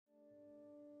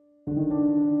Hi,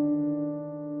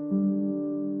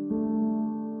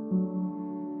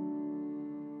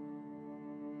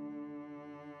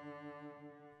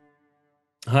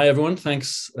 everyone.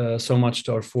 Thanks so much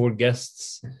to our four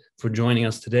guests for joining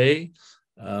us today.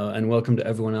 And welcome to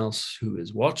everyone else who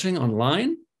is watching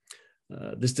online.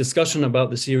 This discussion about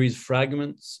the series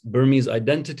Fragments, Burmese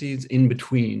Identities In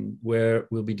Between, where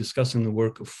we'll be discussing the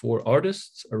work of four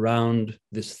artists around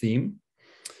this theme.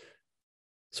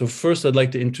 So first, I'd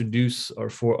like to introduce our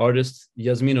four artists.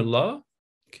 Yasmin Ullah.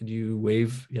 Could you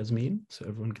wave, Yasmin, so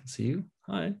everyone can see you?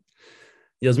 Hi.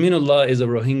 Yasmin Ullah is a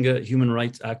Rohingya human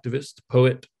rights activist,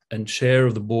 poet, and chair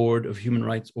of the board of human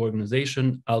rights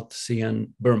organization ALTSEAN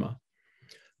Burma.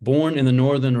 Born in the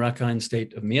Northern Rakhine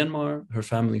state of Myanmar, her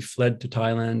family fled to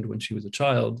Thailand when she was a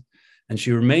child, and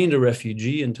she remained a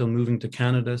refugee until moving to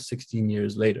Canada 16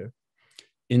 years later.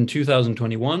 In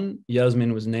 2021,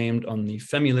 Yasmin was named on the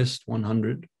FemiList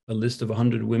 100, a list of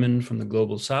 100 women from the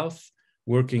Global South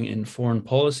working in foreign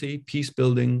policy, peace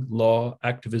building, law,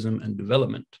 activism, and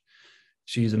development.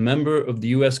 She's a member of the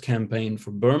US campaign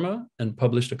for Burma and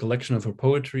published a collection of her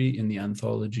poetry in the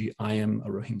anthology I Am a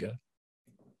Rohingya.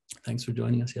 Thanks for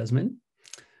joining us, Yasmin.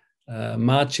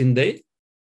 Ma Chinde,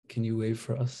 can you wave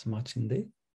for us, Ma Chinde?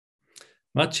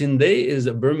 Ma Chinde is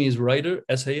a Burmese writer,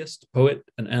 essayist, poet,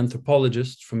 and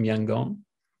anthropologist from Yangon,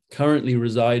 currently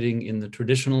residing in the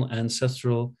traditional,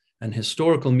 ancestral, and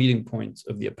historical meeting points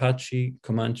of the Apache,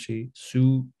 Comanche,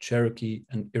 Sioux, Cherokee,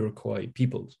 and Iroquois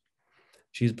peoples.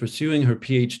 She's pursuing her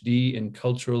PhD in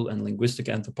cultural and linguistic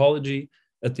anthropology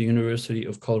at the University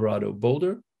of Colorado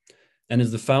Boulder, and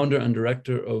is the founder and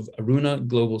director of Aruna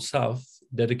Global South,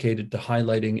 dedicated to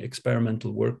highlighting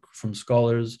experimental work from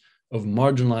scholars of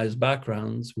marginalized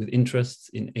backgrounds with interests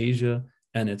in Asia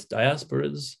and its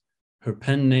diasporas. Her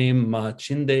pen name, Ma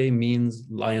Chinde, means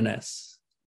lioness.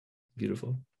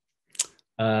 Beautiful.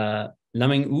 Laming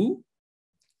U,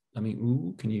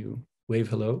 can you wave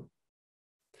hello?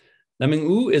 Laming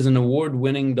U is an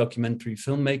award-winning documentary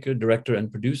filmmaker, director, and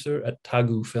producer at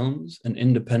Tagu Films, an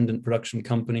independent production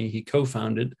company he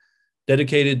co-founded,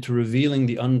 dedicated to revealing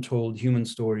the untold human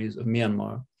stories of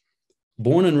Myanmar.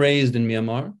 Born and raised in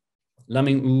Myanmar,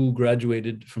 Laming U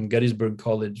graduated from Gettysburg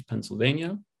College,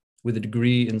 Pennsylvania, with a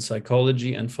degree in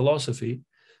psychology and philosophy,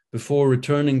 before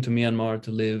returning to Myanmar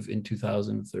to live in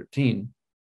 2013.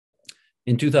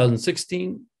 In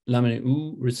 2016, Laming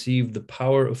U received the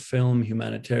Power of Film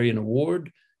Humanitarian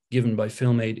Award given by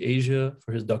Film Aid Asia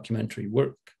for his documentary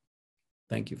work.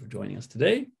 Thank you for joining us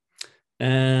today.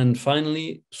 And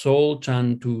finally, Sol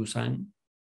Chan Tu Sang.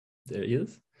 There he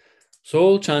is.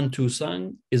 Sol Chan Tu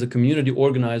Sang is a community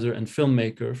organizer and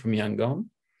filmmaker from Yangon.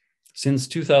 Since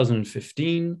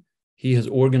 2015, he has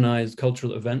organized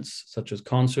cultural events such as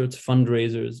concerts,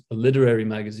 fundraisers, a literary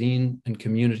magazine, and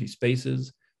community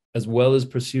spaces, as well as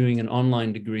pursuing an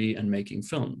online degree and making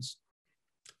films.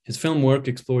 His film work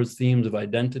explores themes of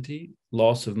identity,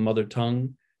 loss of mother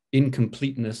tongue,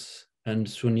 incompleteness, and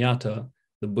sunyata,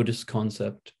 the Buddhist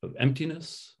concept of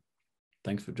emptiness.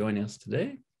 Thanks for joining us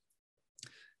today.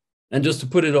 And just to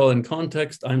put it all in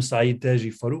context, I'm Saeed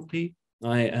Taji Farouky.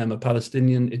 I am a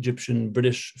Palestinian, Egyptian,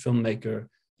 British filmmaker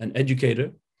and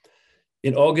educator.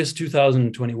 In August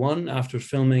 2021, after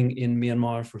filming in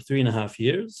Myanmar for 3.5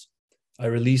 years, I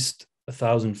released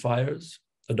 1,000 Fires,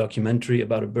 a documentary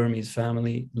about a Burmese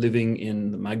family living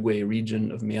in the Magway region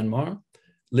of Myanmar,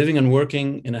 living and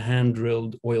working in a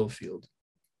hand-drilled oil field.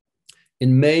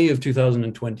 In May of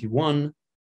 2021,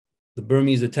 the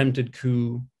Burmese attempted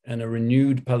coup and a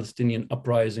renewed Palestinian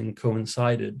uprising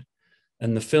coincided,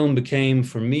 and the film became,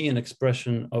 for me, an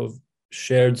expression of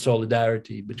shared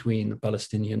solidarity between the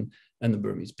Palestinian and the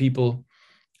Burmese people.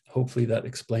 Hopefully that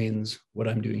explains what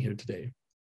I'm doing here today.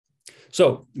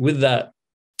 So with that,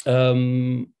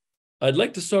 I'd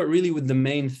like to start really with the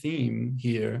main theme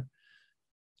here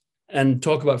and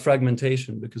talk about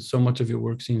fragmentation, because so much of your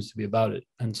work seems to be about it,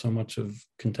 and so much of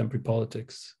contemporary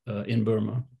politics in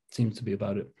Burma seems to be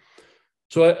about it.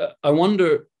 So I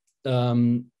wonder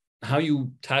how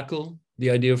you tackle the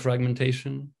idea of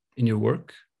fragmentation in your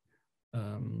work,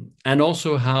 and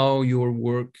also how your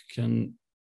work can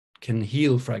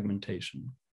heal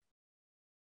fragmentation.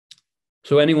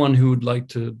 So anyone who would like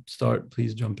to start,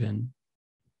 please jump in.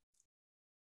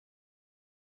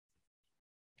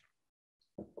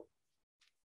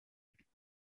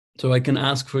 So I can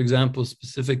ask, for example,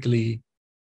 specifically,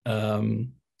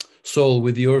 Sol,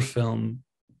 with your film,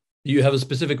 you have a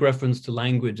specific reference to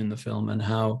language in the film and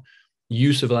how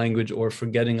use of language or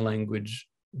forgetting language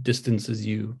distances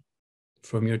you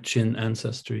from your Chin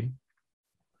ancestry.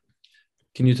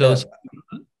 Can you tell us?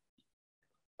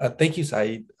 Thank you,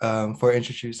 Saeed, for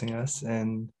introducing us.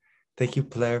 And Thank you,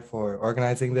 Blair, for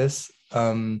organizing this.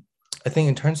 I think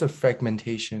in terms of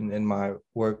fragmentation in my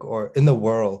work or in the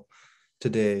world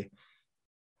today,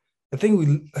 I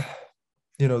think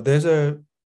there's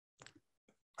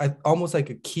almost like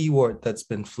a keyword that's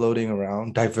been floating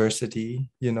around, diversity.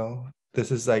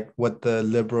 This is like what the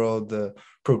liberal, the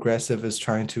progressive is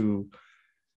trying to,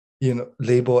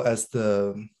 label as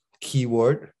the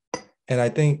keyword. And I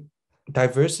think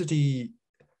diversity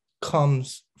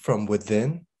comes from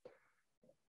within.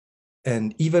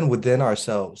 And even within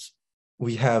ourselves,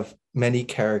 we have many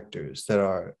characters that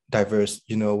are diverse.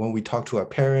 When we talk to our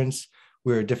parents,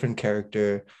 we're a different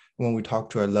character. When we talk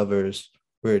to our lovers,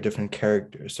 we're a different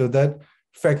character. So that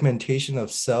fragmentation of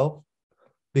self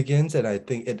begins, and I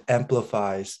think it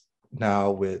amplifies now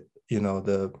with,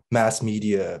 the mass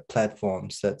media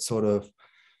platforms that sort of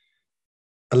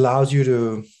allows you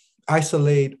to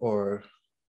isolate or,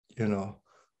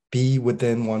 be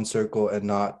within one circle and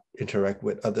not interact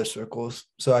with other circles.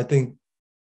 So I think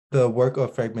the work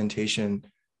of fragmentation,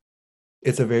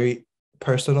 it's a very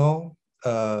personal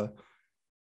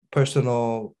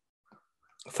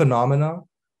phenomena,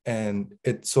 and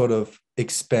it sort of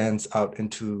expands out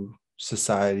into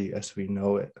society as we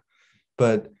know it.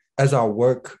 But as our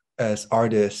work as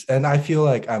artists, and I feel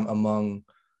like I'm among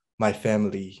my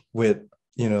family with,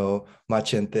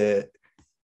 Machente,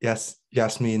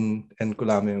 Yasmin and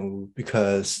Gulamu,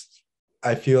 because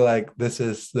I feel like this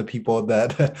is the people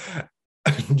that,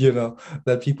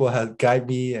 that people have guided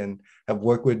me and have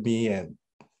worked with me and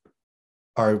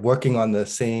are working on the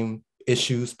same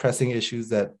issues, pressing issues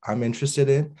that I'm interested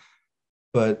in.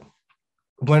 But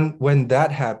when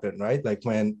that happened, right? Like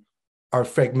when our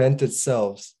fragmented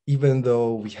selves, even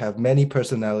though we have many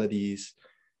personalities,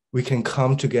 we can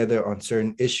come together on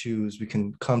certain issues, we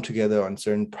can come together on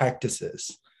certain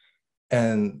practices.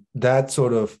 And that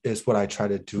sort of is what I try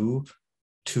to do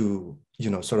to,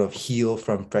 sort of heal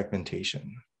from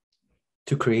fragmentation,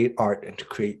 to create art and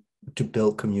to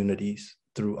build communities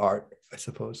through art, I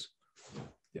suppose.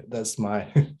 Yeah, that's my.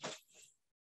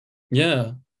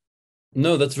 Yeah,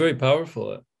 no, that's very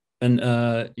powerful. And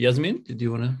Yasmin, did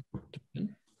you want to?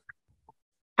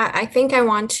 I think I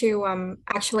want to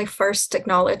actually first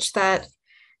acknowledge that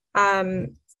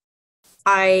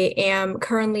I am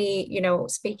currently,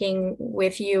 speaking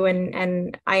with you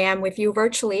and I am with you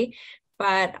virtually,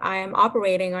 but I am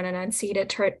operating on an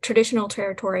unceded traditional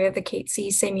territory of the Katzie,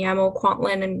 Semiahmoo,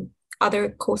 Kwantlen, and other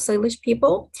Coast Salish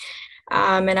people.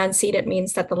 And unceded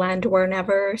means that the land were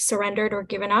never surrendered or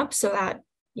given up, so that,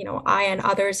 I and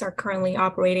others are currently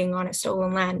operating on a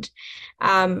stolen land.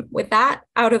 With that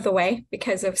out of the way,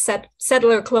 because of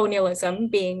settler colonialism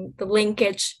being the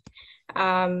linkage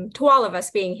to all of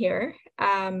us being here,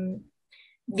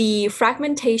 the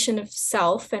fragmentation of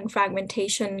self and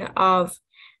fragmentation of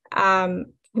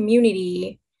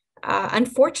community,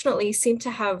 unfortunately, seem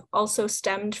to have also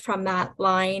stemmed from that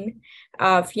line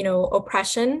of,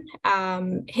 oppression,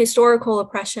 historical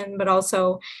oppression, but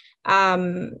also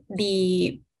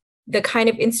the kind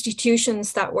of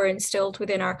institutions that were instilled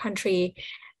within our country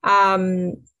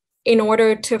in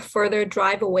order to further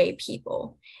drive away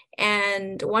people.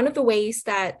 And one of the ways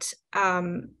that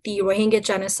the Rohingya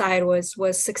genocide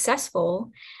was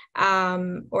successful,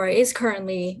 or is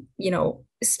currently,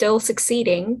 still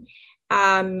succeeding,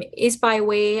 is by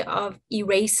way of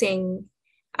erasing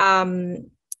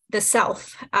the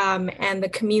self and the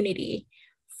community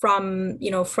from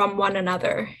one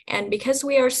another. And because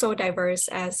we are so diverse,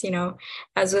 as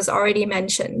as was already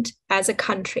mentioned, as a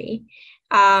country,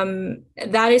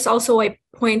 that is also a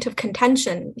point of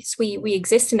contention. We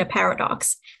exist in a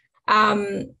paradox,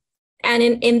 and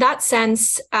in that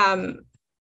sense,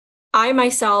 I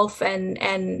myself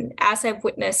and as I've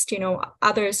witnessed,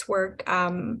 others work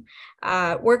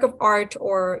of art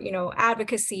or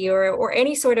advocacy or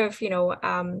any sort of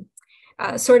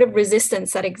sort of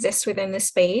resistance that exists within the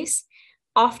space,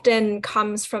 often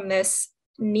comes from this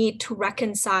need to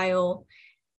reconcile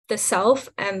the self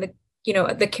and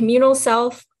the communal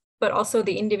self, but also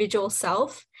the individual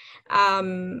self,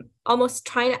 almost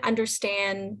trying to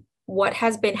understand what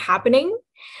has been happening.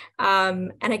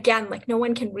 And again, like no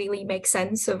one can really make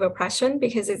sense of oppression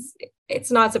because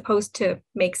it's not supposed to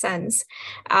make sense.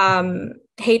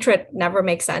 Hatred never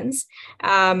makes sense.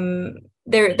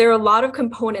 There are a lot of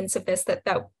components of this that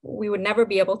we would never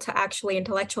be able to actually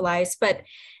intellectualize. But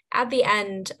at the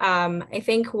end, I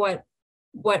think what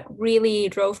really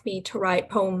drove me to write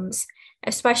poems,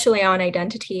 especially on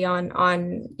identity, on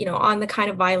the kind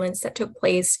of violence that took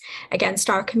place against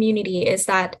our community, is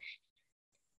that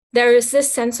there is this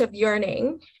sense of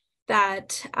yearning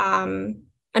that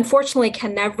unfortunately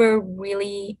can never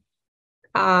really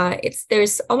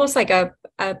there's almost like a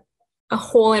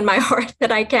hole in my heart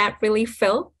that I can't really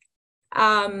fill.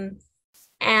 And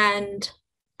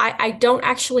I don't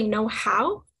actually know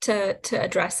how to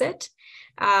address it.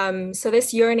 So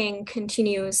this yearning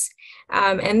continues,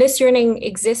 and this yearning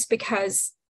exists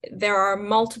because there are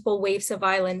multiple waves of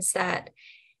violence that,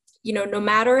 no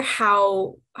matter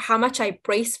how much I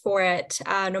brace for it,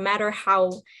 no matter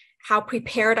how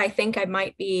prepared I think I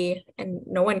might be, and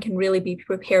no one can really be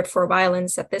prepared for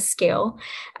violence at this scale,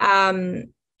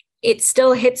 it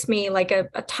still hits me like a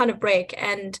ton of brick.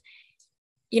 And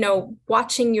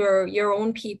watching your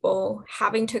own people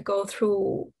having to go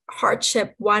through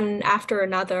hardship one after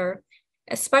another,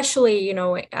 especially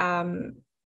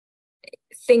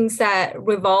things that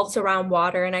revolves around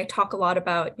water. And I talk a lot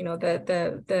about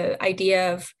the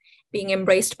idea of being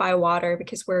embraced by water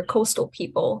because we're coastal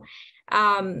people.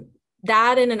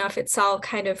 That in and of itself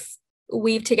kind of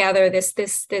weave together this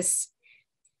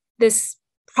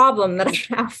problem that I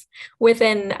have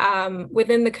within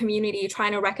the community,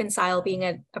 trying to reconcile being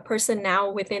a person now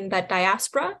within that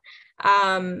diaspora,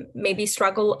 maybe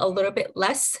struggle a little bit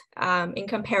less in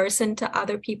comparison to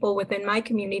other people within my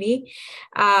community,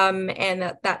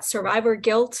 and that survivor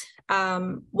guilt,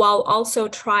 while also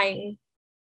trying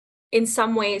in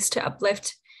some ways to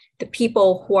uplift the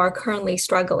people who are currently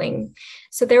struggling.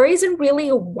 So there isn't really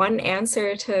a one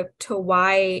answer to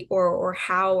why or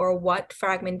how or what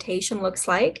fragmentation looks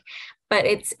like, but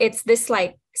it's this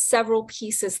like several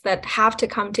pieces that have to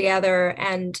come together.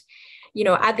 And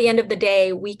at the end of the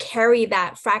day, we carry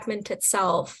that fragment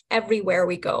itself everywhere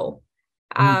we go.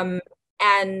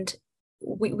 And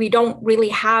we don't really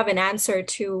have an answer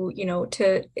to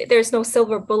there's no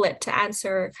silver bullet to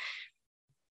answer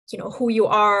who you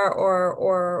are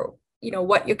or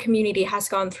what your community has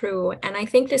gone through. And I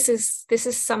think this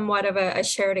is somewhat of a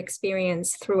shared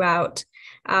experience throughout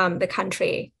the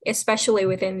country, especially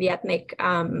within the ethnic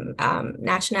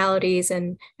nationalities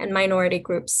and minority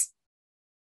groups.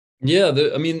 Yeah,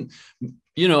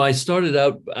 I started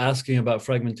out asking about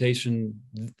fragmentation,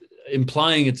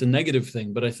 implying it's a negative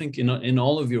thing, but I think in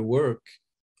all of your work,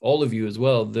 all of you as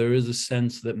well, there is a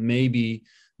sense that maybe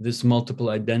this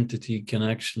multiple identity can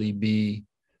actually be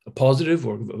a positive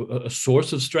or a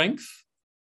source of strength.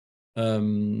 How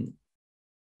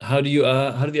do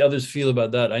the others feel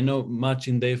about that? I know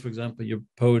Machinde, for example, your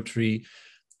poetry,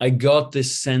 I got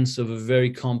this sense of a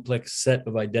very complex set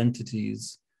of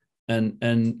identities,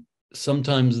 and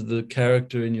sometimes the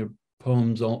character in your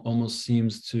poems almost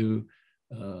seems to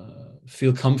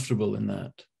feel comfortable in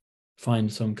that,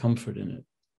 find some comfort in it.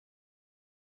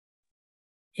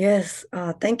 Yes,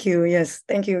 thank you. Yes,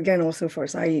 thank you again also for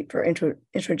Saeed for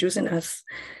introducing us.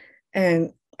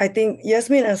 And I think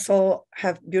Yasmin and Saul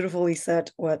have beautifully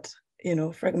said what,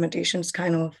 fragmentations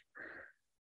kind of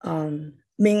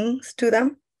means to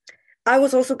them. I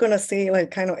was also going to say,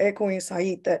 like, kind of echoing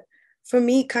Saeed, that for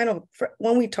me, kind of,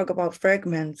 when we talk about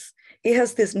fragments, it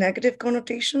has this negative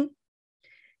connotation.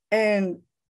 And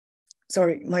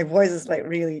sorry, my voice is like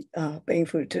really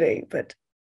painful today, but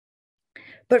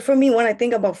for me, when I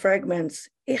think about fragments,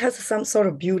 it has some sort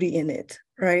of beauty in it,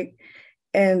 right?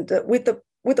 And with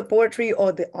the poetry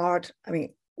or the art, I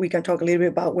mean, we can talk a little bit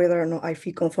about whether or not I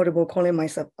feel comfortable calling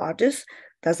myself artist.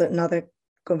 That's another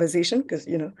conversation, because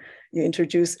you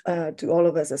introduced to all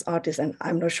of us as artists, and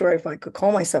I'm not sure if I could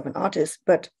call myself an artist,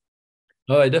 but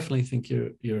I definitely think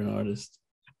you're an artist.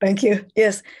 Thank you.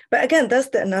 Yes. But again, that's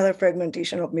another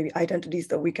fragmentation of maybe identities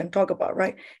that we can talk about,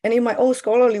 right? And in my own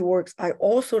scholarly works, I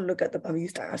also look at the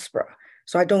Burmese diaspora.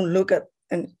 So I don't look at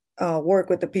and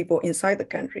work with the people inside the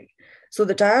country. So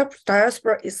the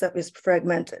diaspora itself is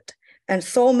fragmented. And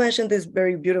Saul mentioned this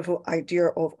very beautiful idea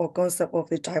of or concept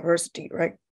of the diversity,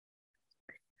 right?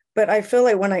 But I feel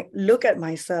like when I look at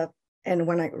myself and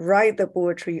when I write the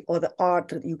poetry or the art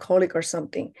that you call it or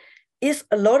something, is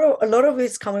a lot of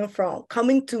it's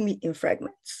coming to me in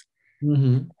fragments.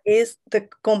 Mm-hmm. Is the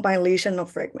compilation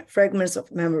of fragments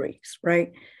of memories,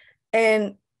 right?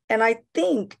 And I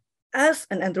think as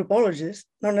an anthropologist,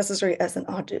 not necessarily as an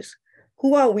artist,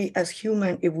 who are we as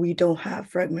human if we don't have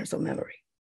fragments of memory?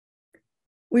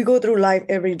 We go through life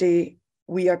every day.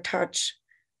 We are touched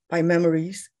by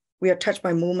memories. We are touched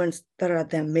by moments that are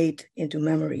then made into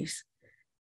memories.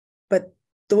 But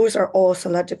those are all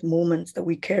selective moments that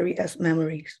we carry as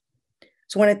memories.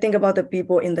 So when I think about the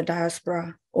people in the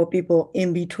diaspora or people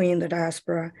in between the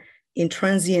diaspora, in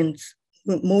transients,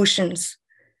 motions,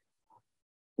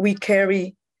 we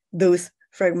carry those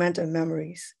fragmented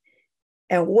memories.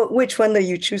 And which one that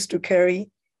you choose to carry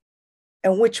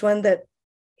and which one that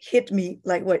hit me,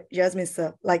 like what Yasmin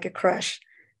said, like a crash,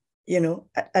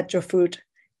 at your foot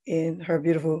in her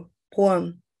beautiful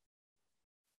poem.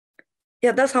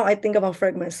 Yeah, that's how I think about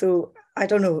Fragments. So I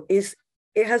don't know, it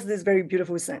has this very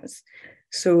beautiful sense,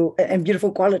 so, and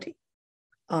beautiful quality.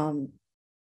 So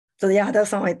yeah,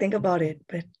 that's how I think about it.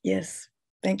 But yes,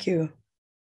 thank you.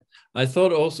 I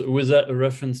thought also, was that a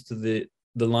reference to the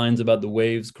lines about the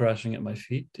waves crashing at my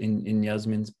feet in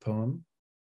Yasmin's poem?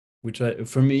 Which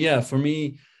for me,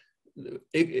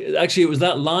 it was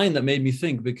that line that made me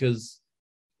think, because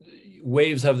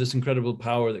waves have this incredible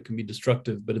power that can be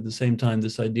destructive, but at the same time,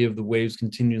 this idea of the waves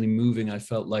continually moving, I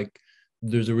felt like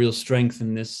there's a real strength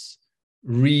in this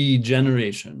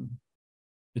regeneration.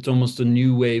 It's almost a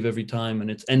new wave every time, and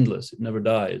it's endless. It never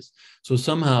dies. So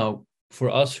somehow, for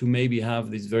us who maybe have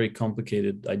these very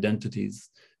complicated identities,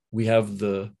 we have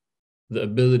the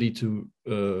ability to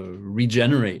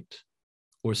regenerate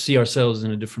or see ourselves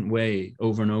in a different way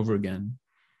over and over again.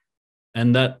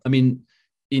 And that, I mean,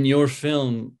 in your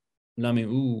film,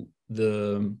 Lamin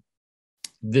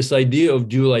this idea of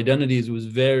dual identities was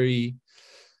very,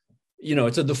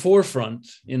 it's at the forefront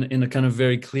in a kind of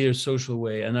very clear social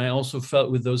way. And I also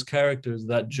felt with those characters,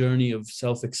 that journey of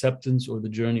self-acceptance, or the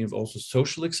journey of also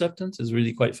social acceptance, is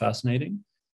really quite fascinating.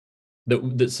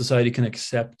 That society can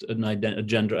accept a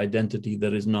gender identity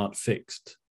that is not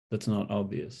fixed, that's not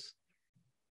obvious.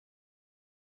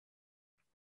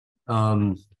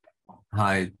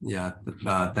 Hi, yeah,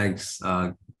 thanks.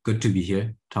 Good to be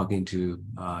here talking to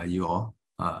you all.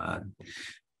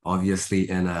 Obviously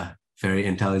in a very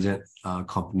intelligent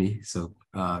company, so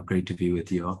great to be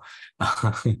with you all.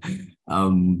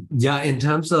 Yeah, in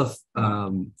terms of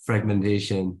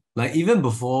fragmentation, like even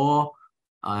before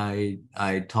I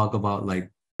talk about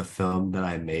like the film that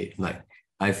I made, like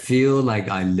I feel like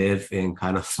I live in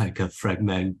kind of like a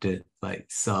fragmented like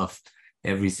self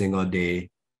every single day.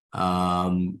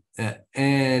 And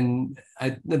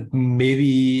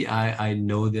maybe I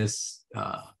know this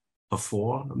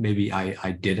before, maybe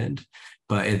I didn't,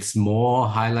 but it's more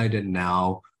highlighted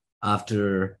now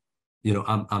after,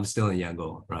 I'm still in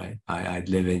Yangon, right? I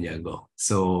live in Yangon.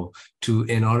 So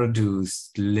in order to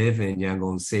live in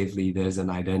Yangon safely, there's an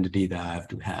identity that I have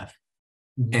to have.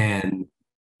 Mm-hmm.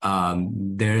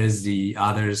 And there is the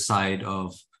other side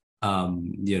of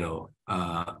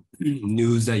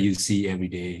news that you see every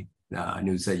day,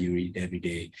 news that you read every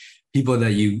day, people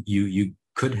that you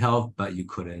could help but you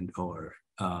couldn't, or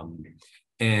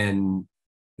and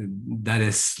that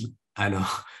is, I know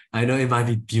it might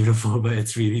be beautiful, but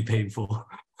it's really painful.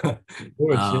 Of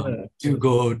course, yeah. to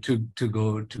go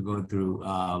through.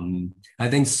 I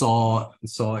think saw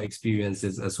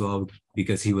experiences as well,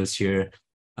 because he was here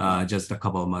just a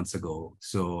couple of months ago.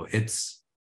 So it's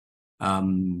I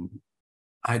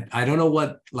don't know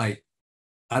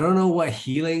what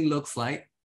healing looks like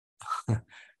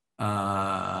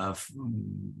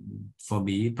for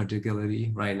me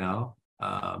particularly right now,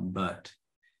 but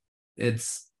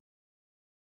it's,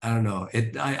 I don't know,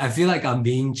 I feel like I'm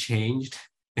being changed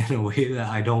in a way that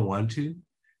I don't want to,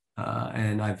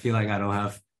 and I feel like I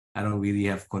don't really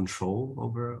have control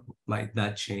over like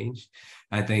that change.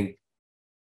 I think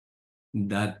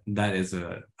that is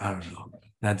I don't know,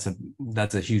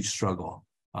 that's a huge struggle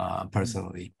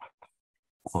personally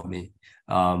for me.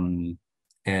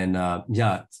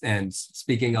 Yeah, and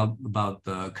speaking about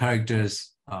the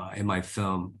characters in my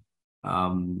film,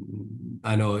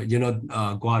 I know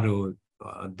Guado,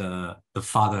 the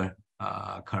father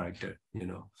character,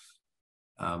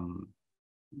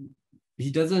 he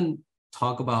doesn't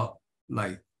talk about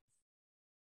like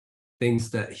things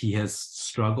that he has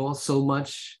struggled so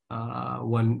much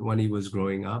when he was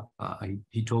growing up.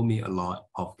 He told me a lot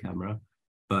off camera,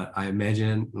 but I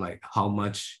imagine like how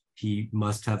much he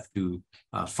must have to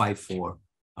fight for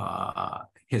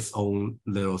his own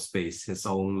little space, his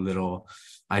own little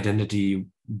identity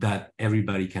that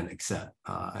everybody can accept,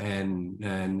 and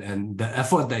the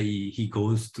effort that he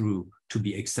goes through to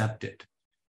be accepted.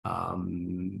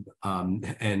 And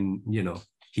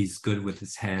he's good with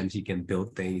his hands. He can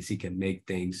build things. He can make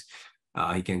things.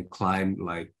 He can climb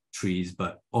like trees.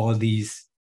 But all these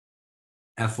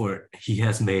effort he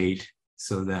has made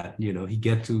so that he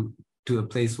get to a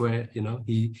place where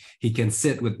he can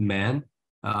sit with man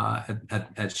at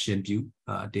Shimbu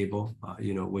table,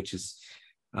 which is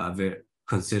very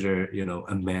considered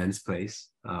a man's place.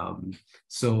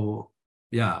 So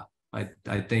yeah, I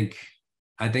think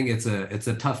it's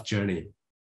a tough journey.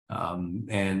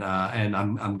 And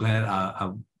I'm glad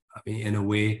I mean, in a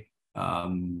way,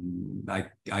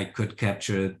 I could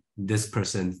capture this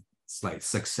person's like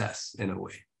success in a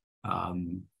way,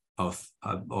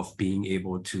 of being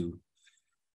able to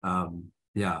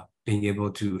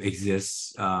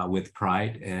exist with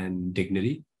pride and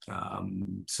dignity.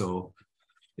 So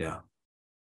Yeah.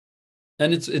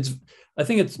 And it's I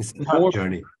think it's a tough more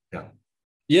journey. Yeah.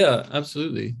 Yeah,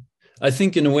 absolutely. I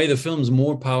think in a way the film's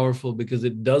more powerful because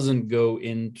it doesn't go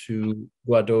into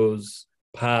Guado's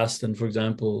past and, for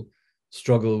example,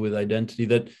 struggle with identity.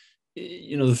 That,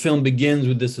 you know, the film begins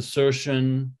with this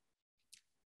assertion,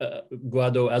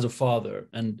 Guado as a father,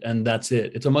 and that's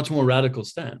it. It's a much more radical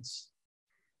stance,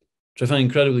 which I find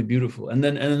incredibly beautiful. And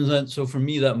then so for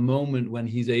me, that moment when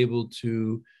he's able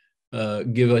to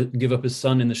give up his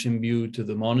son in the Shimbu to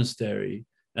the monastery,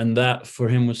 and that for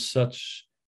him was such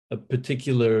a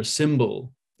particular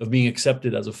symbol of being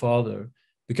accepted as a father,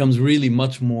 becomes really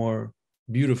much more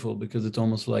beautiful because it's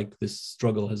almost like this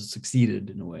struggle has succeeded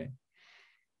in a way.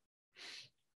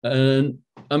 And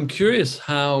I'm curious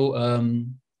how,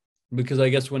 because I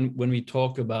guess when we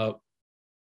talk about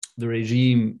the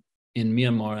regime in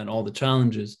Myanmar and all the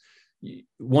challenges,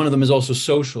 one of them is also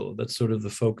social. That's sort of the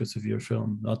focus of your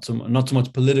film, not so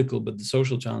much political, but the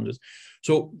social challenges.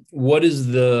 So what is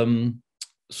the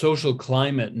social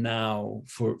climate now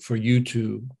for you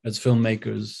two as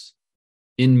filmmakers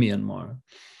in Myanmar?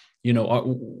 You know,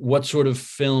 what sort of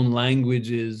film language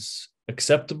is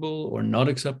acceptable or not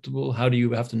acceptable? How do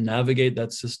you have to navigate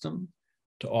that system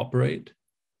to operate?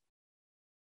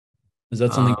 Is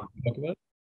that something you talk about?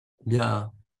 Yeah.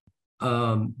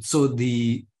 So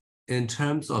in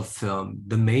terms of film,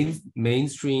 the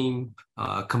mainstream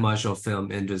commercial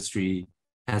film industry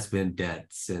has been dead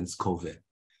since COVID.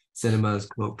 Cinemas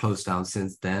closed down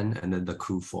since then, and then the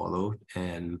coup followed,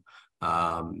 and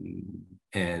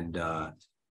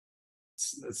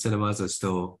cinemas are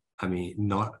still, I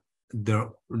mean, they're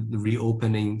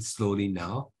reopening slowly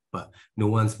now, but no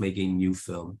one's making new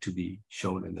film to be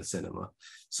shown in the cinema.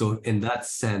 So in that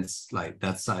sense, like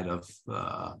that side of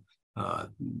the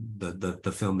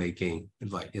filmmaking,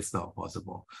 like it's not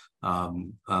possible.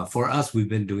 For us, we've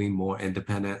been doing more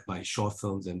independent, like short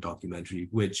films and documentary,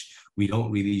 which we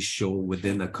don't really show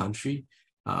within the country,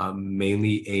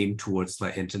 mainly aimed towards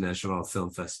like international film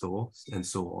festivals and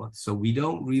so on. So we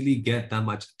don't really get that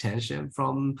much attention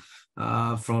from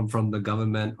the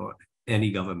government or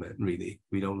any government, really.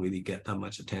 We don't really get that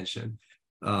much attention.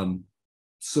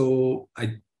 So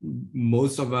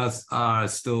most of us are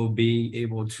still being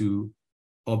able to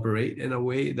operate in a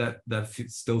way that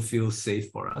still feels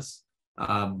safe for us,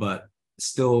 but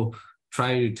still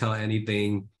trying to tell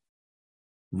anything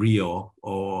real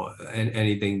or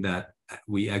anything that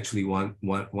we actually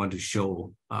want to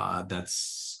show,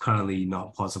 that's currently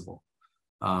not possible.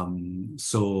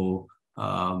 So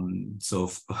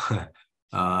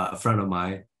a friend of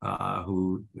mine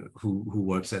who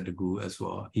works at the GU as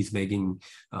well, he's making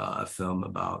a film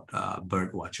about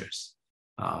bird watchers,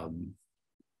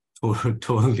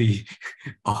 totally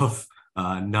off,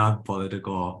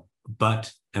 non-political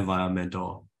but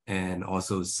environmental, and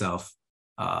also self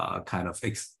kind of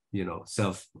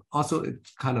self, also it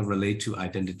kind of relate to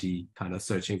identity, kind of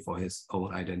searching for his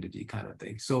own identity kind of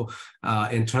thing. So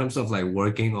in terms of like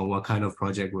working on what kind of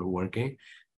project we're working,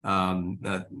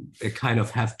 it kind of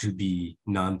have to be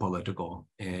non-political,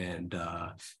 and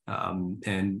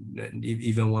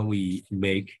even when we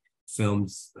make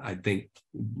films, I think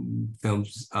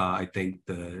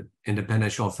the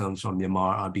independent short films from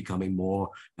Myanmar are becoming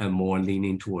more and more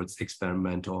leaning towards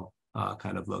experimental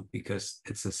kind of look, because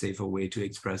it's a safer way to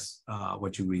express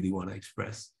what you really want to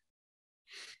express.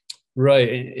 Right,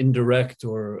 indirect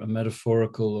or a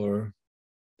metaphorical,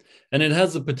 and it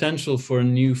has the potential for a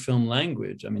new film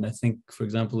language. I mean, I think, for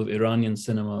example, of Iranian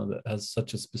cinema that has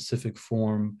such a specific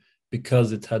form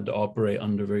because it's had to operate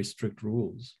under very strict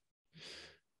rules.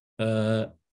 And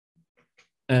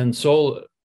Sol,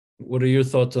 what are your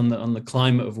thoughts on the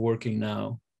climate of working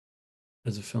now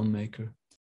as a filmmaker?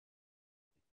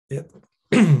 Yeah,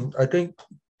 I think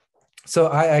so.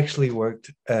 I actually worked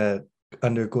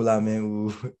under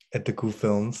Yasmin at the GU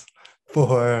Films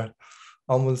for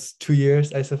almost 2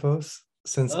 years, I suppose,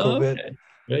 since COVID. Okay.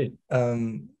 Great.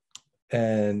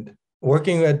 And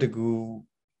working at the GU,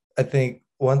 I think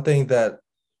one thing that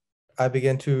I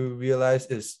began to realize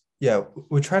is, yeah,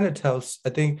 we're trying to tell, I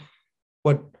think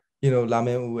what,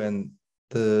 Yasmin and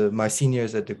my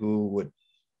seniors at the GU would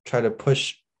try to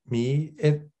push me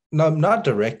in, not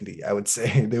directly, I would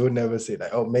say. They would never say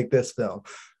like, oh, make this film.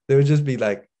 They would just be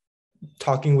like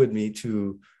talking with me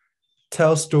to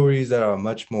tell stories that are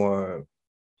much more,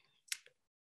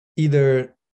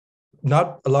 either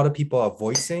not a lot of people are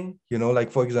voicing, like,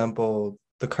 for example,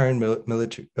 the current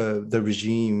military, the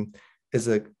regime is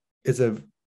a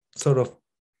sort of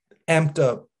amped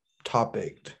up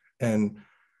topic. And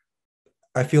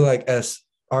I feel like as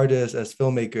artists, as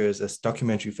filmmakers, as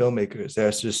documentary filmmakers,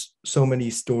 there's just so many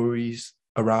stories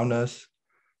around us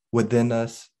within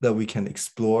us that we can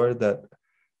explore that.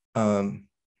 And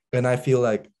I feel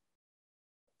like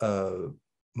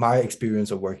my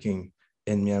experience of working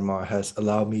in Myanmar has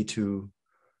allowed me to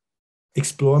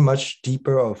explore much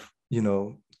deeper of, you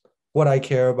know, what I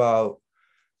care about.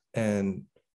 And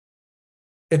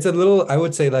it's a little, I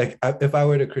would say, like, if I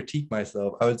were to critique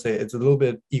myself, I would say it's a little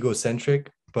bit egocentric,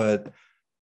 but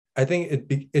I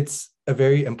think it's a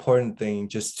very important thing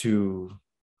just to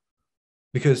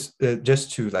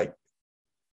like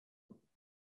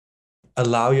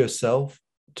allow yourself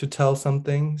to tell some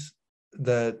things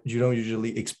that you don't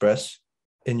usually express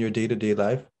in your day-to-day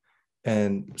life,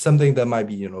 and something that might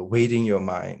be, you know, weighting your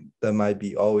mind, that might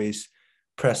be always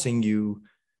pressing you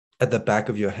at the back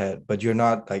of your head, but you're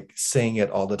not like saying it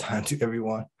all the time to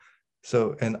everyone.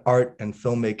 So, and art and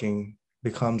filmmaking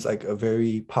becomes like a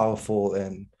very powerful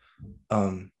and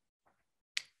a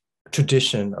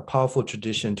powerful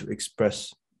tradition to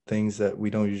express things that we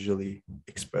don't usually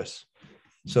express.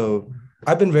 So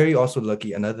I've been very also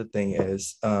lucky. Another thing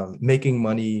is making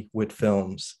money with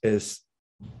films is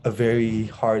a very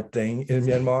hard thing in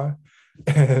Myanmar.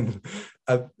 And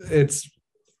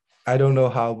I don't know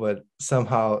how, but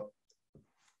somehow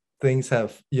things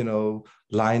have, you know,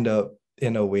 lined up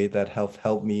in a way that have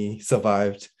helped me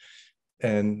survive.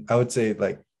 And I would say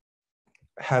like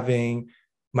having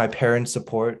my parents'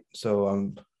 support. So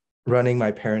I'm running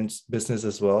my parents' business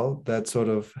as well. That sort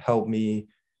of helped me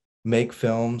make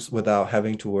films without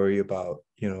having to worry about,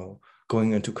 you know,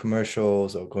 going into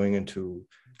commercials or going into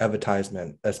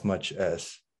advertisement as much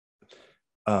as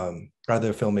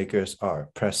other filmmakers are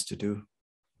pressed to do.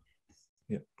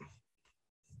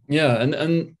 Yeah, and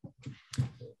I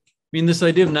mean, this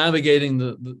idea of navigating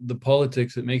the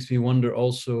politics, it makes me wonder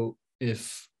also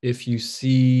if you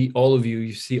see, all of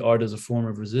you see art as a form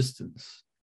of resistance,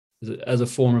 as a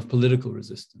form of political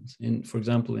resistance. For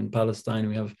example, in Palestine,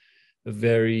 we have a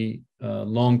very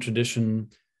long tradition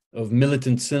of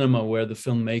militant cinema where the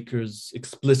filmmakers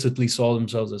explicitly saw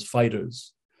themselves as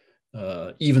fighters,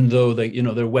 even though they, you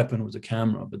know, their weapon was a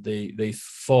camera, but they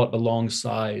fought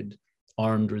alongside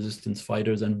armed resistance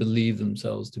fighters and believed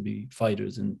themselves to be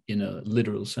fighters in a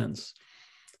literal sense.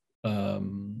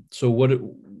 So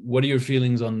what are your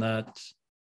feelings on that,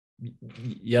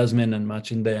 Yasmin and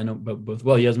Machinde? I know both.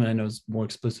 Well, Yasmin, I know, is more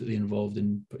explicitly involved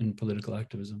in political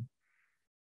activism.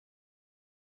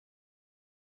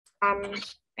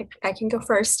 I can go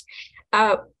first.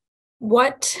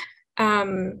 What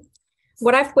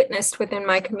I've witnessed within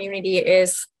my community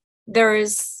is there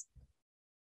is,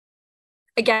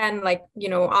 again, like, you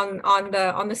know, on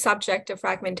the subject of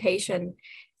fragmentation,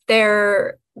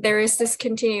 there is this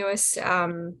continuous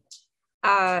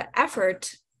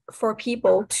effort for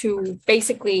people to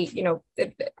basically, you know,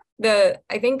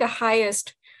 I think the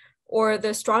highest or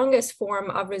the strongest form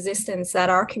of resistance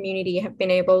that our community have been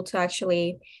able to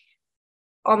actually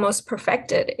almost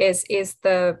perfected is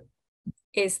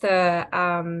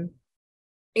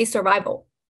survival,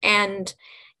 and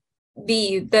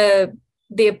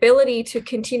the ability to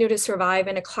continue to survive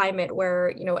in a climate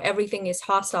where, you know, everything is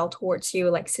hostile towards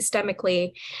you, like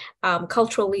systemically,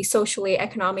 culturally, socially,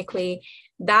 economically,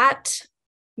 that,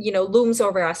 you know, looms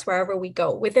over us wherever we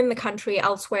go, within the country,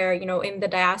 elsewhere, you know, in the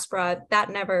diaspora,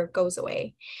 that never goes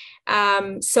away.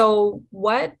 So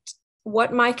what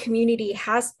my community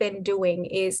has been doing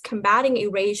is combating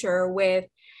erasure with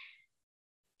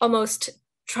almost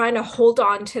trying to hold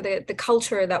on to the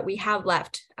culture that we have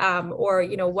left, or,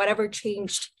 you know, whatever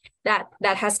changed that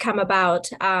has come about,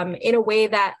 in a way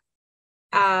that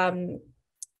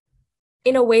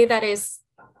is,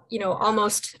 you know,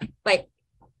 almost like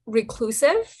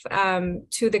reclusive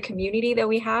to the community that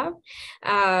we have.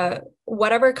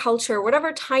 Whatever culture,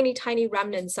 whatever tiny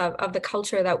remnants of the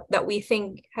culture that we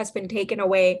think has been taken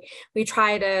away, we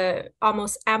try to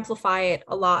almost amplify it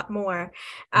a lot more.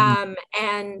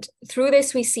 And through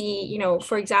this, we see, you know,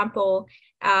 for example,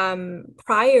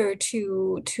 prior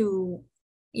to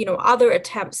you know, other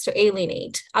attempts to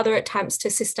alienate, other attempts to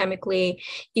systemically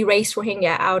erase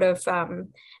Rohingya out of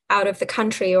the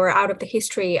country or out of the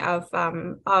history of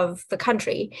the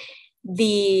country,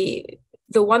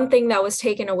 the one thing that was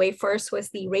taken away first was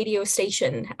the radio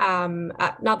station,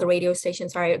 not the radio station,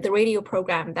 sorry, the radio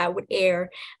program that would air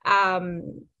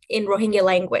in Rohingya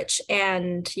language,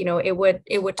 and, you know, it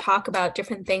would talk about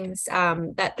different things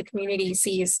that the community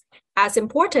sees as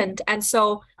important. And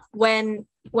so when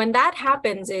that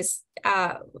happens, is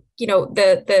you know,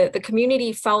 the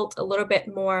community felt a little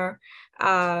bit more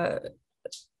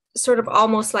sort of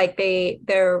almost like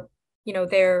they're you know,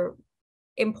 they're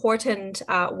important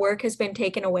work has been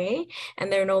taken away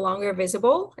and they're no longer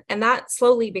visible. And that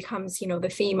slowly becomes, the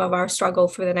theme of our struggle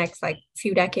for the next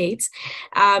few decades.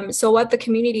 So what the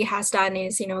community has done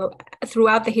is,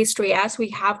 throughout the history, as we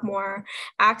have more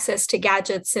access to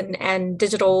gadgets and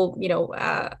digital,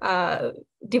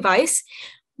 device,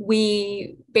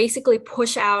 we basically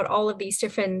push out all of these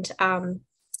different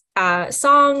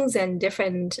songs and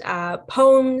different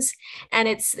poems. And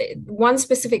it's one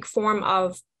specific form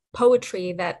of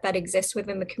poetry that exists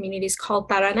within the communities called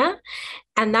tarana.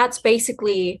 And that's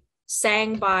basically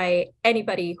sang by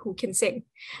anybody who can sing.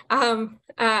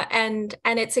 And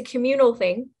it's a communal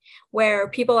thing where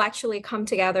people actually come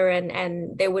together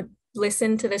and they would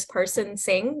listen to this person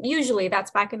sing. Usually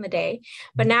that's back in the day,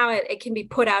 but now it can be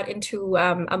put out into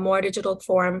a more digital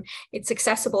form. It's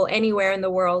accessible anywhere in the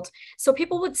world. So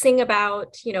people would sing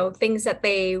about, things that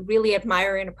they really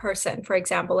admire in a person. For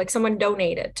example, like someone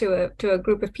donated to a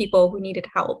group of people who needed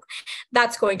help.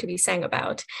 That's going to be sang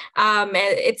about.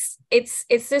 It's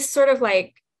this sort of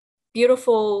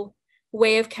beautiful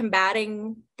way of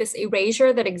combating this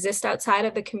erasure that exists outside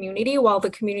of the community while the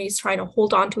community is trying to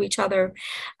hold on to each other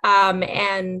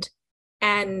and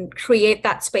create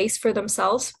that space for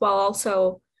themselves while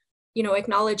also,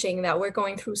 acknowledging that we're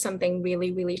going through something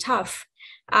really, really tough.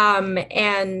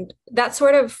 And that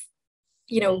sort of,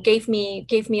 gave me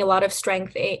a lot of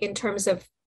strength in terms of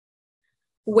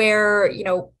where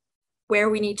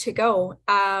we need to go.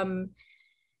 And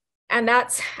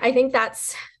I think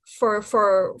that's for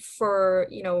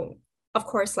of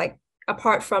course,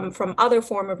 apart from other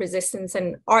form of resistance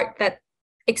and art that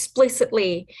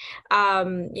explicitly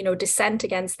dissent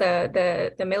against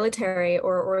the military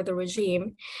or the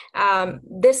regime,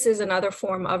 this is another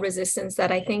form of resistance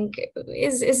that I think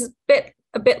is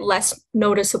a bit less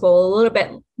noticeable, a little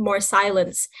bit more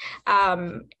silence,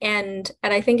 and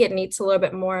I think it needs a little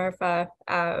bit more of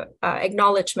a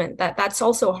acknowledgement that that's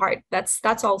also hard.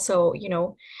 That's also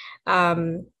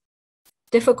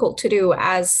difficult to do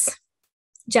as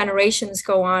generations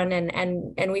go on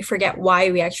and we forget why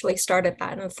we actually started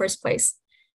that in the first place.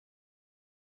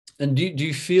 And do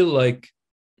you feel like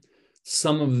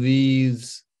some of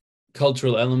these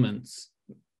cultural elements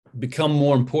become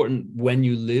more important when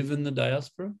you live in the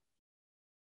diaspora?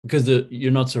 Because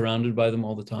you're not surrounded by them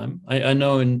all the time. I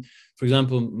know for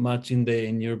example, Machinde,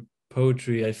 in your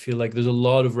poetry, I feel like there's a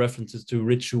lot of references to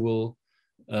ritual.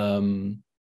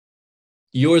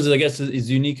 Yours, I guess, is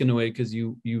unique in a way because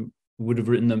you would have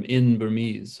written them in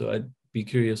Burmese. So I'd be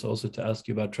curious also to ask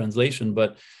you about translation.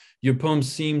 But your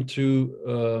poems seem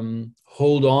to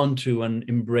hold on to and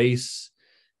embrace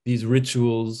these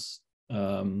rituals.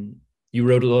 You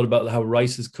wrote a lot about how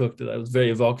rice is cooked. That was very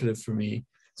evocative for me,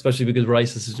 especially because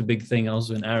rice is such a big thing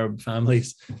also in Arab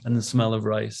families, and the smell of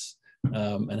rice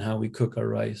and how we cook our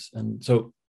rice. And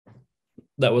so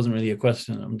that wasn't really a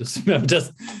question. I'm just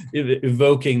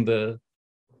evoking the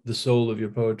soul of your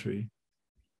poetry.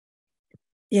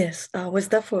 Yes. Was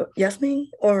that for Yasmin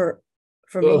or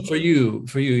for me? For you,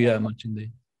 yeah,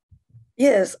 Machinde.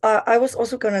 Yes, I was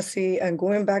also gonna say, and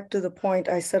going back to the point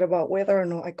I said about whether or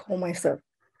not I call myself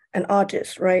an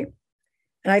artist, right?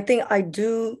 And I think I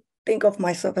do think of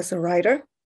myself as a writer.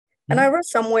 And I read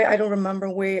somewhere, I don't remember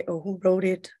where or who wrote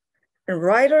it. A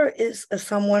writer is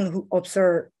someone who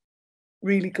observes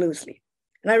really closely.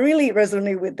 And I really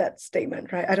resonate with that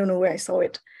statement, right? I don't know where I saw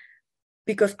it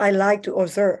because I like to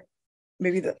observe.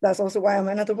 Maybe that's also why I'm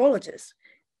an anthropologist.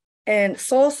 And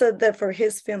Saul said that for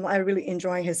his film, I really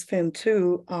enjoy his film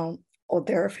too, or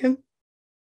their film,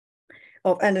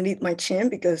 of Underneath My Chin,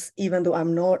 because even though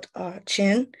I'm not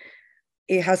Chin,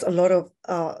 it has a lot of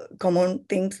common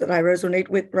things that I resonate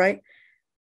with, right?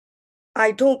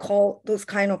 I don't call those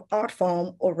kind of art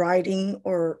form or writing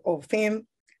or film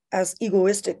as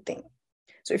egoistic thing.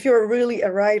 So if you're really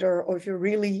a writer, or if you're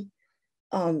really,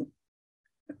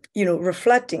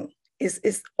 reflecting,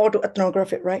 is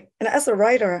autoethnographic, right? And as a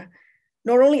writer,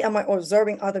 not only am I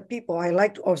observing other people, I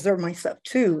like to observe myself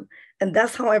too. And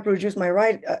that's how I produce my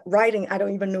writing. I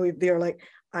don't even know if they're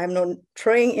I'm not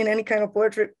trained in any kind of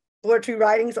poetry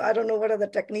writing, so I don't know what are the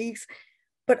techniques,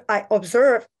 but I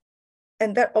observe,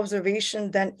 and that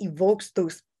observation then evokes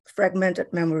those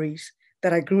fragmented memories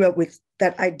that I grew up with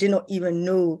that I did not even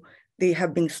know they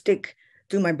have been stick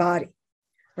to my body,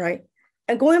 right?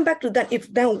 And going back to that,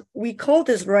 if then we call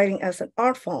this writing as an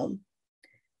art form,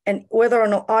 and whether or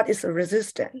not art is a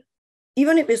resistant,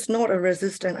 even if it's not a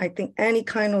resistant, I think any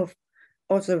kind of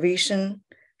observation,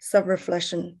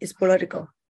 self-reflection is political,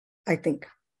 I think.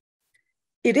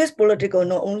 It is political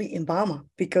not only in Burma,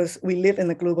 because we live in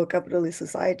a global capitalist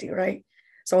society, right?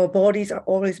 So our bodies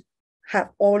have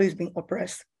always been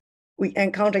oppressed. we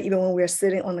encounter even when we're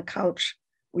sitting on the couch,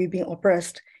 we're being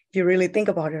oppressed, if you really think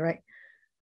about it, right?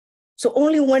 So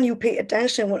only when you pay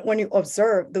attention, when you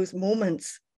observe those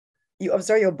moments, you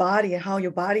observe your body and how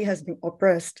your body has been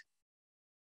oppressed,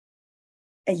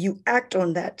 and you act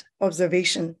on that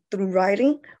observation through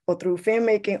writing or through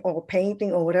filmmaking or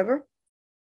painting or whatever,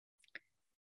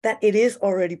 that it is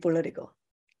already political.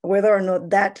 Whether or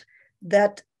not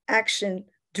that action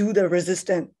do the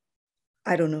resistance,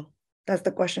 I don't know. That's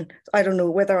the question. I don't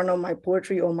know whether or not my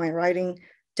poetry or my writing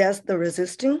does the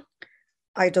resisting.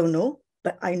 I don't know,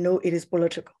 but I know it is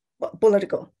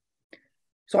political.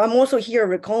 So I'm also here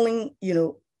recalling,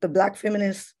 the Black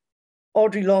feminist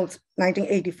Audre Lorde's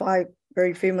 1985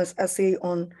 very famous essay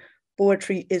on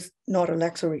poetry is not a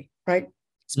luxury, right?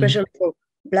 Especially for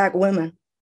Black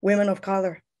women of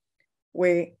color,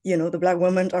 where, the Black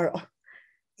women are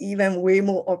even way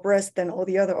more oppressed than all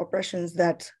the other oppressions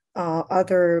that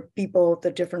other people,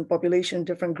 the different population,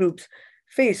 different groups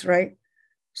face, right?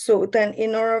 So then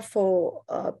in order for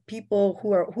people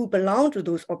who belong to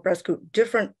those oppressed groups,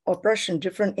 different oppression,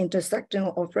 different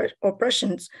intersectional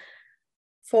oppressions,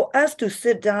 for us to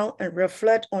sit down and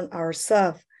reflect on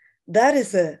ourselves, that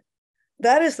is a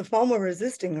form of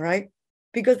resisting, right?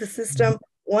 Because the system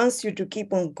wants you to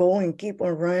keep on going, keep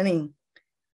on running.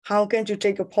 How can you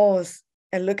take a pause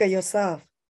and look at yourself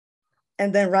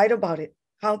and then write about it?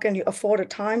 How can you afford a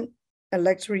time and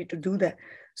luxury to do that?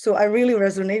 So I really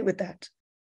resonate with that.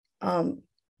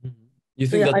 You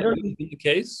think that's always been the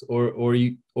case,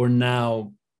 or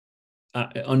now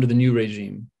under the new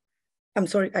regime? I'm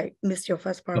sorry, I missed your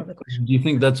first part of the question. Do you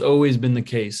think that's always been the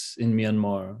case in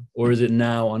Myanmar, or is it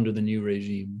now under the new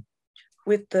regime?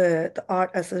 With the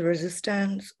art as a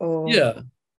resistance, or? Yeah.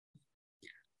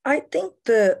 I think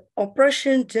the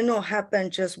oppression did not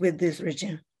happen just with this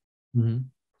regime.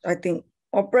 I think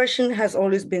oppression has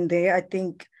always been there. I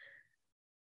think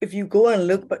if you go and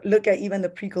look at even the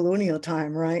pre-colonial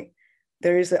time, right,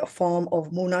 there is a form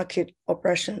of monarchic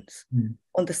oppressions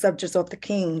on the subjects of the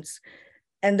kings.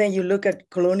 And then you look at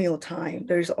colonial time,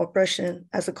 there is oppression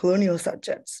as a colonial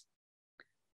subjects.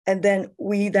 And then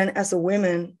we as a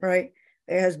women, right,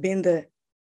 there has been the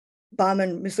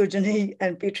Burman misogyny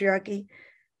and patriarchy.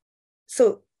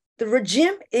 So the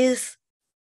regime is,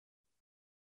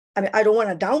 I don't want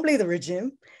to downplay the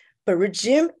regime, but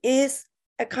regime is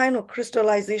a kind of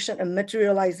crystallization and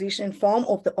materialization form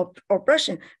of the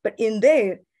oppression. But in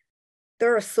there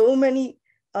are so many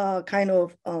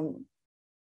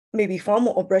maybe form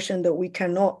of oppression that we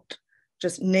cannot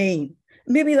just name.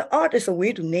 Maybe the art is a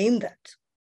way to name that.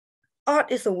 Art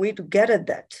is a way to get at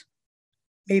that,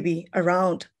 maybe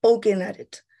around poking at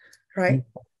it, right?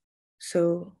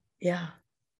 So, yeah.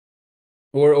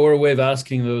 Or a way of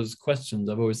asking those questions.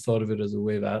 I've always thought of it as a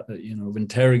way of, of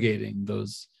interrogating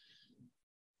those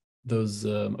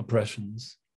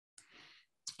oppressions.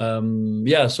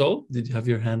 So did you have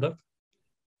your hand up?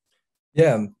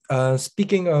 Yeah.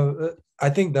 Speaking of, I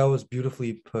think that was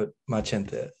beautifully put,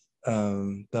 Machente.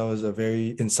 That was a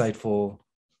very insightful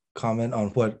comment on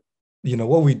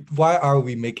why are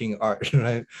we making art,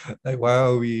 right? Like, why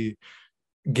are we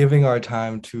giving our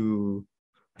time to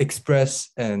express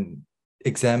and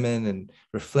examine and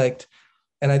reflect?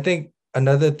 And I think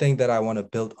another thing that I want to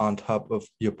build on top of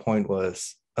your point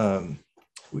was,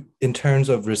 in terms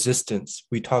of resistance,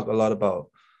 we talk a lot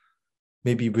about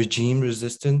maybe regime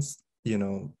resistance,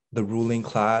 the ruling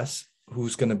class,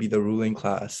 who's going to be the ruling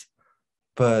class.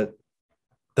 But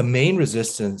the main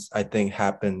resistance, I think,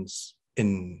 happens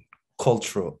in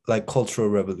cultural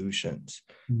revolutions,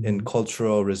 in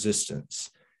cultural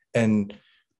resistance. And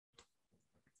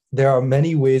there are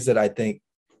many ways that I think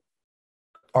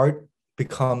art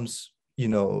becomes,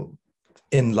 in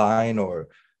line or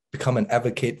become an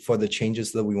advocate for the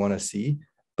changes that we want to see.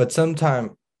 But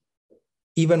sometimes,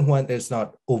 even when it's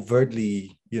not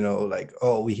overtly, like,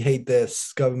 oh, we hate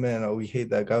this government or we hate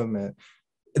that government,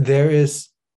 there is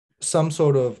some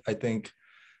sort of, I think,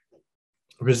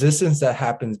 resistance that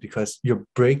happens because you're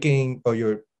breaking or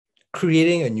you're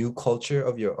creating a new culture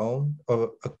of your own,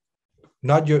 or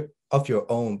of your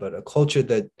own, but a culture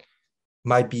that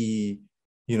might be,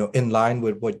 in line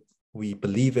with what we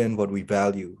believe in, what we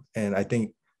value. And I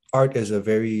think art is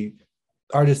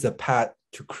the path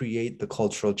to create the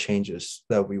cultural changes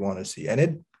that we want to see.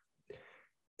 And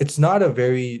it's not a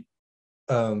very,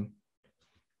 we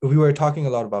were talking a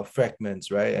lot about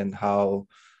fragments, right? And how,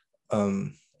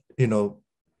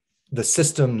 the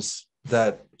systems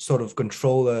that sort of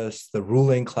control us, the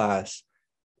ruling class,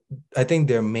 I think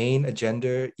their main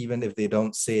agenda, even if they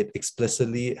don't say it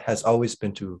explicitly, has always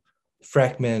been to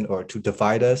fragment or to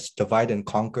divide us. Divide and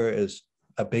conquer is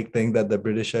a big thing that the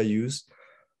British use.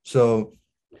 So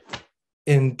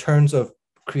in terms of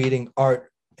creating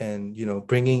art and, you know,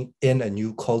 bringing in a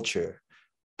new culture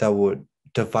that would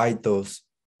divide those,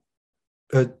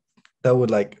 that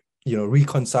would, like, you know,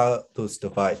 reconcile those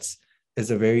divides, is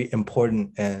a very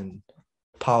important and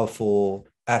powerful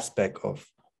aspect of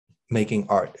making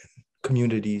art.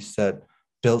 Communities that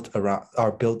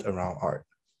are built around art,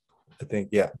 I think.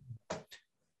 Yeah.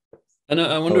 And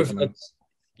I wonder if that's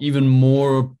even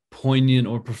more poignant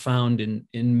or profound in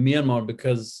Myanmar,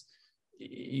 because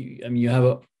I mean, you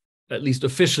have at least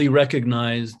officially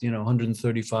recognized, you know,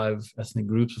 135 ethnic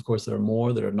groups. Of course, there are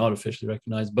more that are not officially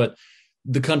recognized, but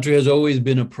the country has always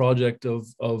been a project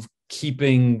of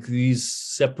keeping these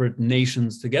separate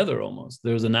nations together almost.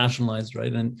 There's a nationalized,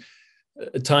 right? And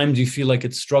at times you feel like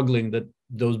it's struggling, that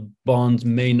those bonds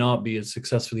may not be as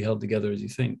successfully held together as you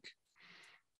think.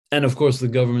 And of course, the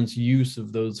government's use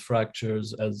of those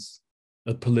fractures as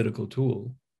a political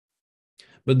tool.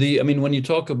 But I mean, when you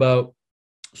talk about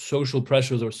social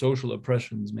pressures or social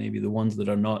oppressions, maybe the ones that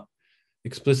are not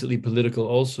explicitly political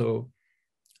also,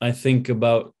 I think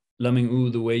about Laming U,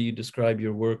 the way you describe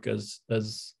your work as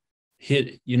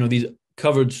you know, these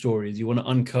covered stories. You want to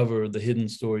uncover the hidden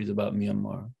stories about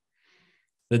Myanmar.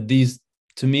 That these,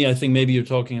 to me, I think maybe you're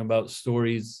talking about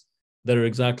stories that are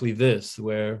exactly this,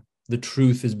 where the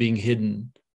truth is being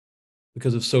hidden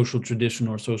because of social tradition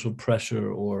or social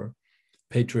pressure or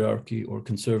patriarchy or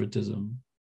conservatism.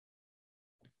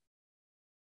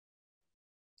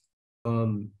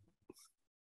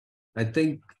 I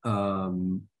think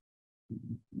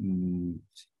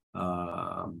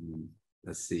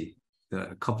let's see, there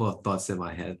are a couple of thoughts in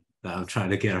my head that I'm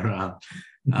trying to get around.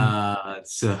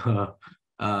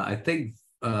 I think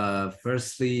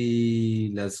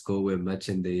firstly, let's go with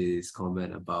Machinde's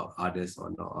comment about artists or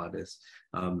not artists.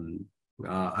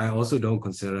 I also don't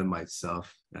consider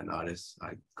myself an artist.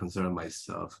 I consider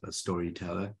myself a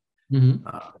storyteller.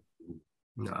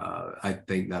 I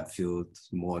think that feels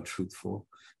more truthful.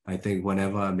 I think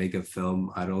whenever I make a film,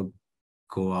 I don't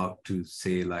go out to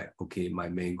say like, okay, my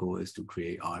main goal is to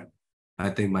create art. I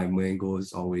think my main goal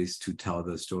is always to tell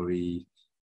the story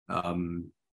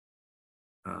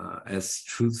as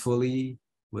truthfully,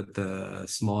 with the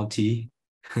small t,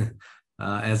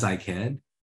 as I can.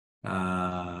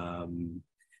 And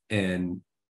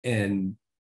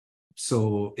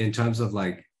so in terms of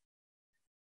like,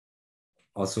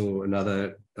 also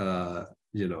another element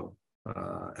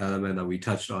that we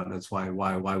touched on, that's why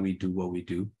we do what we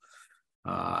do.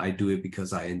 I do it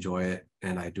because I enjoy it,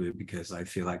 and I do it because I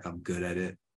feel like I'm good at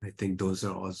it. I think those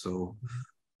are also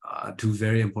two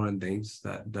very important things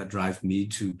that drive me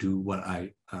to do what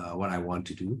I want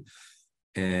to do.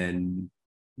 And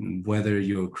whether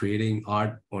you're creating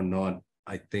art or not,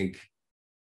 I think,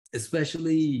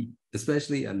 especially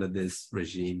under this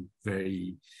regime,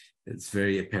 it's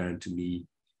very apparent to me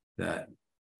that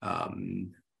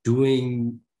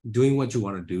doing what you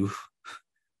want to do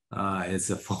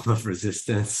is a form of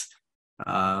resistance,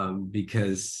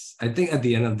 because I think at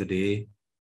the end of the day,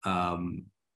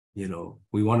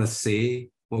 we want to say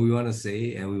what we want to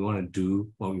say, and we want to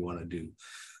do what we want to do,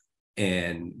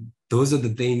 and those are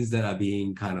the things that are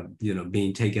being kind of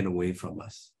being taken away from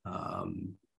us.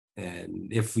 And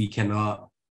if we cannot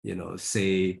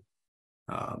say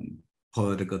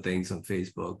political things on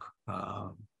Facebook,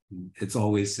 it's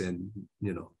always in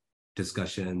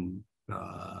discussion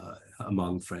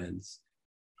among friends.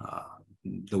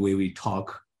 The way we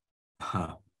talk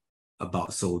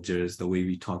about soldiers, the way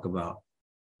we talk about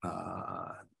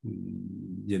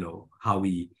how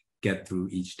we get through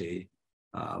each day.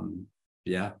 I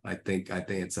think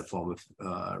it's a form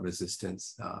of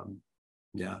resistance.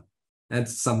 And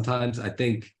sometimes I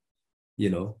think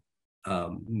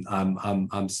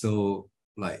I'm still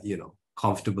like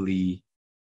comfortably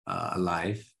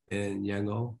alive in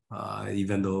Yangon,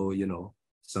 even though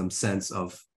some sense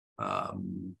of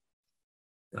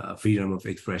freedom of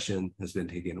expression has been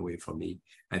taken away from me.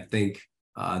 I think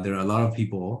there are a lot of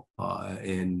people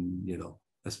in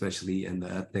especially in the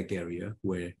ethnic area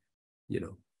where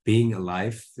being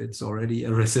alive, it's already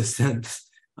a resistance.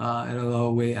 In a lot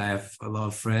of way, I have a lot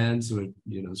of friends who are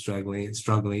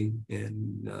struggling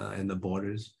in the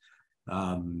borders.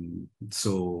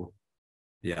 So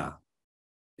yeah,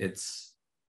 it's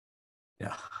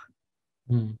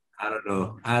I don't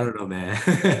know, man.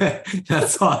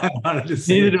 That's all I wanted to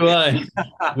say. Neither do I.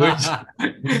 We're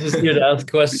just here to ask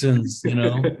questions,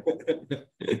 to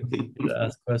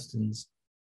ask questions.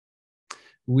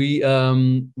 We are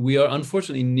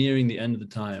unfortunately nearing the end of the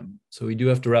time, so we do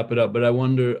have to wrap it up. But I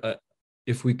wonder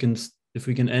if we can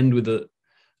end with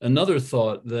another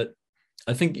thought, that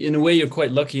I think in a way you're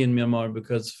quite lucky in Myanmar,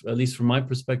 because at least from my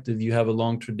perspective, you have a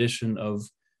long tradition of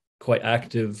quite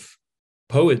active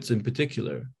poets in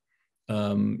particular.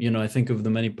 I think of the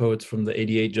many poets from the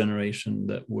 88 generation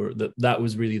that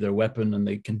was really their weapon, and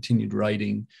they continued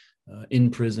writing in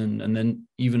prison. And then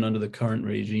even under the current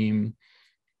regime,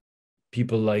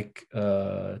 people like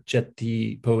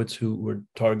Chetty, poets who were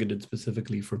targeted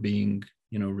specifically for being,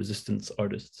 resistance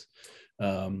artists,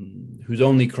 whose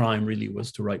only crime really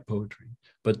was to write poetry.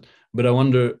 But I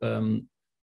wonder,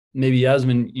 maybe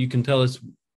Yasmin, you can tell us,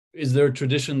 is there a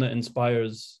tradition that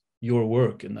inspires your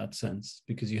work in that sense?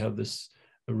 Because you have a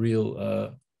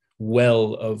real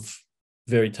well of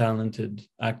very talented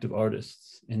active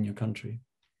artists in your country.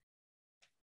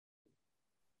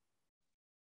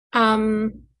 I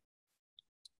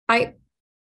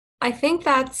think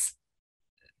that's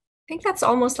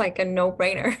almost like a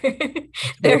no-brainer.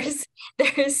 There's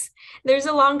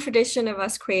a long tradition of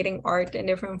us creating art in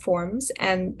different forms,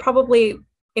 and probably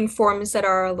in forms that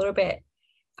are a little bit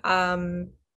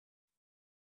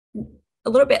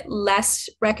less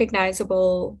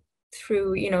recognizable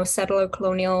through settler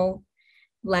colonial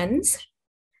lens,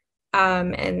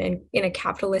 and in a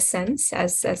capitalist sense,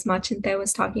 as Machinte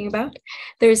was talking about.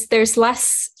 There's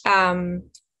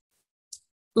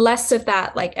less of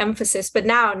that like emphasis, but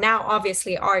now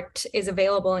obviously art is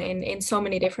available in so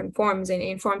many different forms, and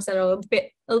in forms that are a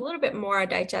little bit more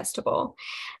digestible.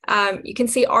 You can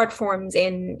see art forms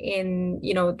in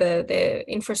the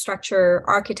infrastructure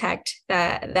architect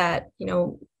that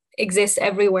exists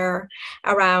everywhere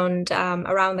around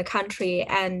the country,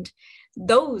 and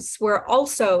those were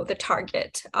also the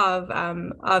target of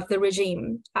the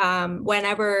regime.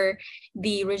 Whenever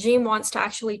the regime wants to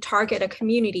actually target a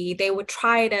community, they would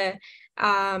try to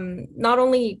not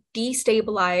only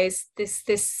destabilize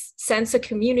this sense of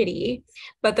community,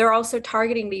 but they're also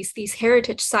targeting these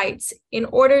heritage sites in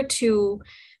order to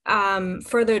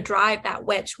further drive that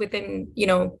wedge within,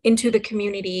 into the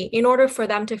community, in order for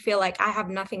them to feel like I have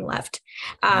nothing left,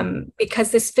 because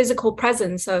this physical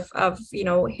presence of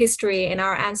history and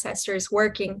our ancestors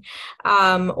working,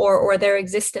 or their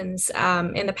existence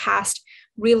in the past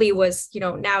really was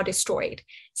now destroyed.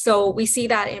 So we see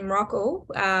that in Morocco,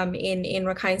 in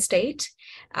Rakhine State,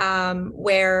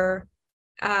 where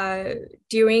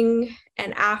during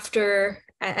and after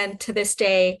and to this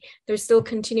day, there's still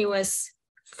continuous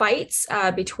fights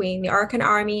between the Arakan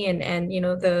army and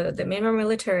the Myanmar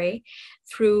military,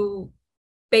 through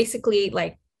basically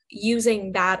like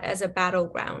using that as a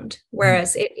battleground,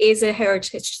 whereas it is a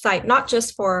heritage site, not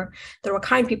just for the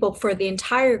Rakhine people, for the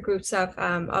entire groups of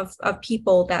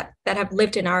people that have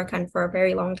lived in Arakan for a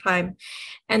very long time.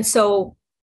 And so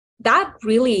that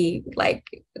really, like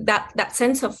that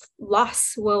sense of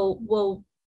loss will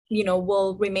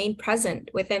remain present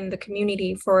within the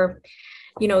community for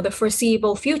the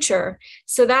foreseeable future.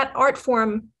 So that art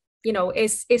form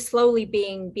is slowly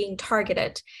being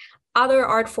targeted. Other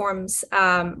art forms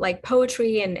like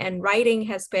poetry and writing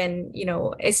has been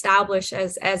established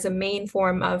as a main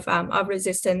form of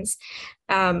resistance,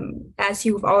 as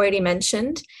you've already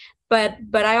mentioned. But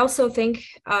I also think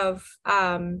of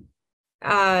the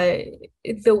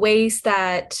ways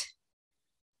that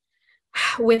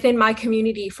within my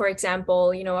community, for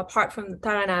example, apart from the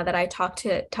Tarana that I talked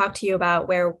to you about,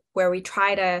 where we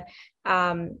try to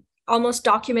almost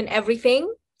document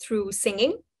everything through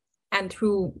singing and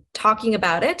through talking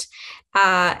about it,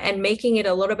 and making it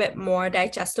a little bit more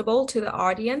digestible to the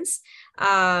audience.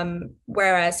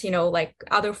 Whereas, like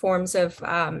other forms of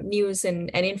news and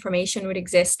information would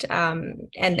exist,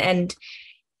 and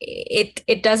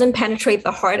it doesn't penetrate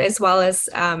the heart as well as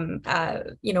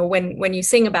when you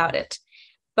sing about it.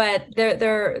 But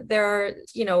there are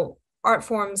art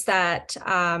forms that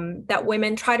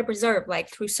women try to preserve, like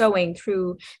through sewing,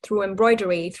 through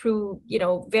embroidery, through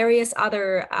various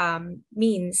other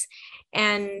means,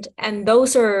 and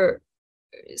those are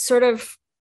sort of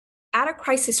at a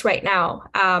crisis right now,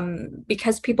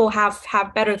 because people have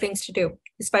better things to do,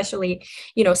 especially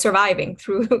surviving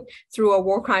through a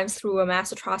war crimes, through a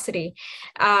mass atrocity.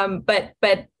 But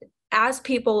as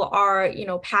people are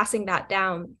passing that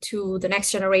down to the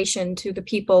next generation, to the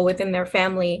people within their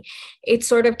family, it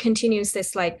sort of continues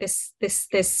this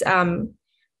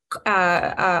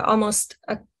almost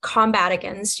a combat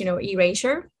against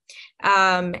erasure.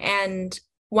 And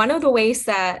one of the ways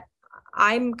that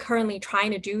I'm currently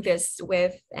trying to do this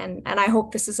with, and I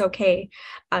hope this is okay,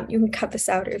 you can cut this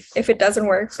out if it doesn't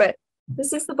work, but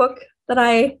this is the book that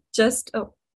I just,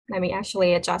 let me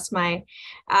actually adjust my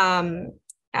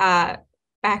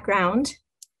background.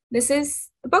 This is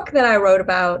the book that I wrote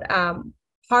about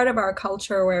part of our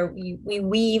culture, where we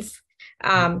weave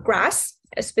grass,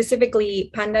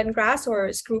 specifically pandan grass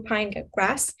or screw pine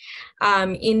grass,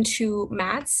 into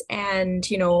mats and,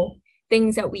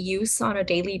 things that we use on a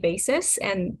daily basis.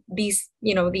 And these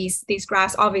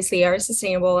grass obviously are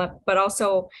sustainable, but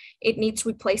also it needs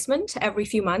replacement every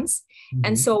few months. Mm-hmm.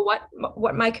 And so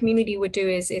what my community would do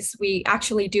is we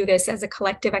actually do this as a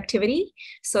collective activity.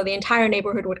 So the entire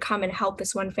neighborhood would come and help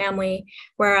this one family.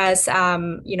 Whereas,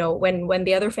 when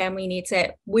the other family needs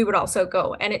it, we would also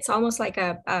go. And it's almost like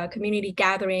a community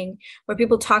gathering where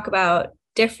people talk about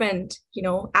different,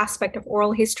 aspect of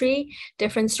oral history,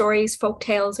 different stories, folk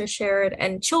tales are shared,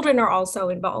 and children are also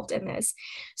involved in this.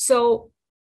 So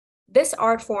this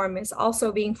art form is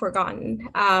also being forgotten,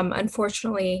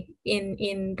 unfortunately,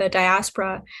 in the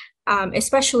diaspora,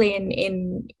 especially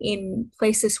in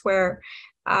places where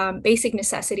basic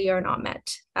necessity are not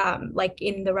met, like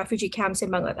in the refugee camps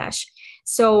in Bangladesh.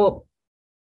 So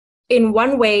in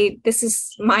one way, this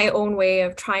is my own way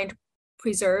of trying to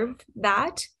preserve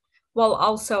that, while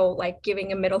also like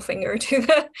giving a middle finger to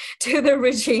the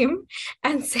regime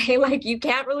and say, like, you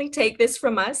can't really take this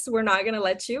from us. We're not going to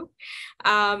let you.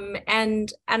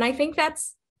 And I think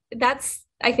that's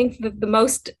I think the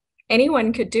most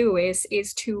anyone could do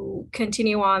is to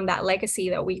continue on that legacy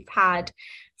that we've had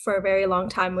for a very long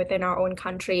time within our own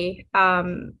country,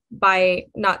 by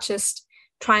not just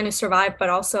trying to survive, but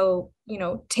also,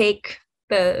 take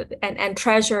and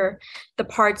treasure the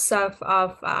parts of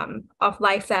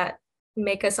life that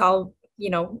make us all,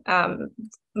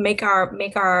 make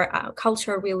our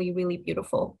culture really, really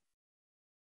beautiful.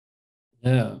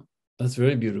 Yeah, that's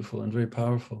very beautiful and very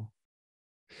powerful.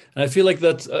 And I feel like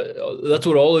that's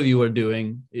what all of you are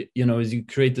doing, is you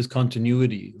create this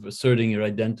continuity of asserting your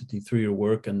identity through your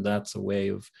work, and that's a way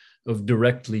of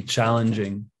directly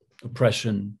challenging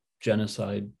oppression,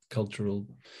 genocide, cultural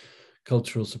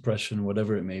suppression,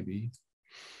 whatever it may be.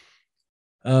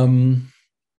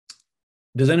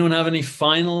 Does anyone have any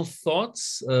final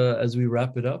thoughts as we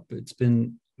wrap it up? It's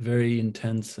been very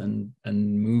intense and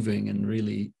moving and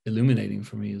really illuminating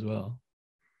for me as well.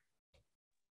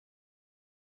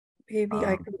 Maybe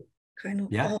I could kind of.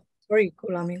 Yeah. Oh, sorry,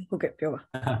 Kulamin. Okay,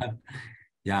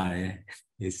 Yeah,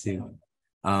 you see.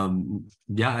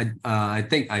 I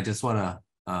think I just want to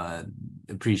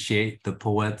appreciate the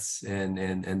poets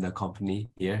and the company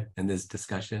here in this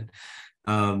discussion.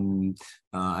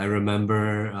 I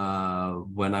remember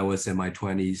when I was in my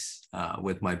 20s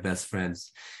with my best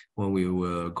friends, when we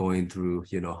were going through,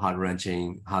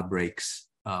 heart-wrenching heartbreaks,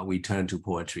 we turned to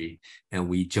poetry, and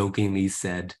we jokingly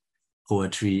said,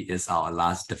 poetry is our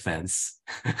last defense.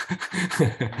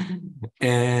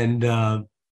 And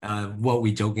what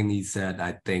we jokingly said,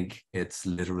 I think it's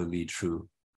literally true.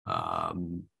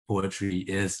 Poetry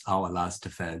is our last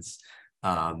defense.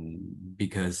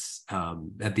 Because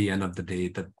at the end of the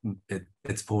day,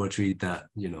 it's poetry that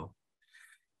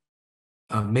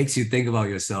makes you think about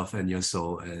yourself and your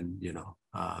soul, and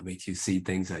makes you see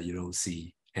things that you don't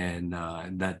see, and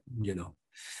that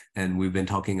and we've been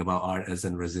talking about art as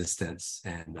in resistance,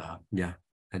 and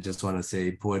I just want to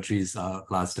say poetry is our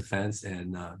last defense,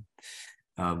 and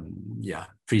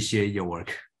appreciate your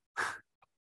work.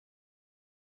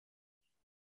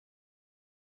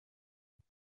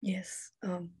 Yes,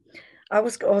 I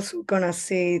was also gonna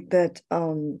say that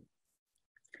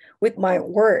with my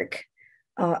work,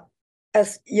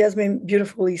 as Yasmin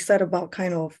beautifully said about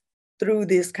kind of through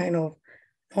this kind of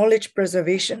knowledge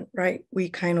preservation, right? We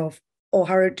kind of, or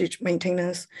heritage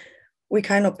maintenance, we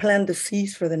kind of plant the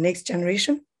seeds for the next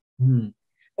generation. Mm.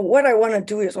 What I want to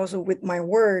do is also with my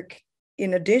work,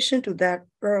 in addition to that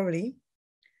early,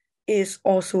 is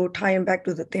also tying back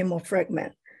to the theme of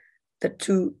fragment, that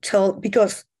to tell,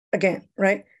 because again,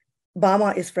 right,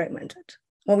 Burma is fragmented.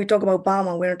 When we talk about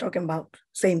Burma, we're not talking about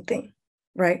same thing,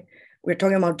 right? We're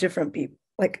talking about different people,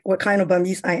 like what kind of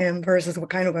Burmese I am versus what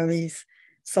kind of Burmese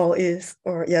Saul is,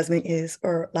 or Yasmin is,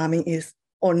 or Lamin is,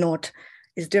 or not,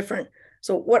 is different.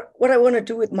 So what I want to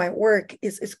do with my work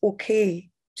is it's okay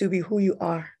to be who you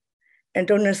are, and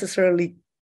don't necessarily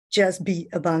just be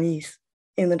a Burmese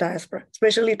in the diaspora,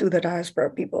 especially to the diaspora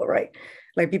people, right?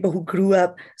 Like people who grew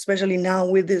up, especially now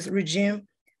with this regime,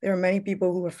 there are many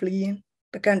people who are fleeing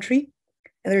the country,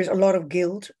 and there's a lot of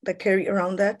guilt that carry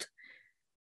around that.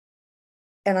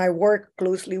 And I work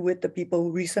closely with the people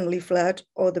who recently fled,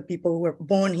 or the people who were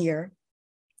born here,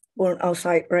 born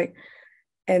outside, right?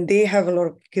 And they have a lot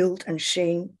of guilt and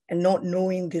shame and not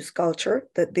knowing this culture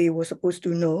that they were supposed to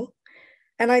know.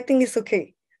 And I think it's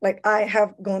okay. Like I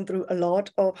have gone through a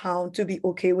lot of how to be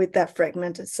okay with that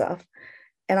fragmented stuff.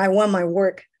 And I want my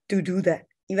work to do that,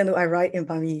 even though I write in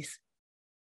Burmese.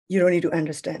 You don't need to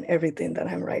understand everything that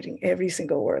I'm writing, every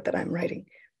single word that I'm writing.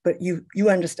 but you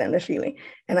understand the feeling.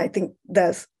 And I think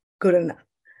that's good enough.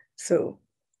 So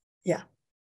yeah,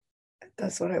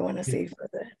 that's what I want to say for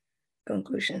the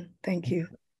conclusion. Thank you.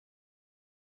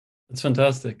 That's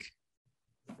fantastic.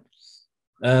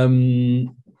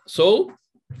 So,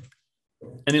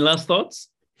 any last thoughts?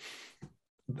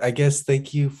 I guess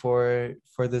thank you for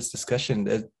this discussion.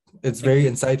 It's very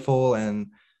insightful,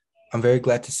 and I'm very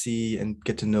glad to see and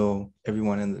get to know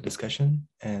everyone in the discussion.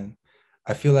 And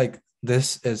I feel like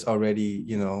this is already,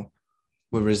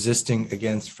 we're resisting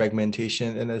against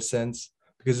fragmentation in a sense,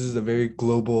 because this is a very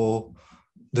global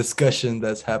discussion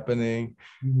that's happening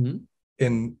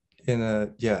in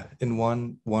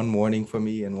one morning for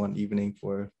me and one evening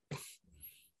for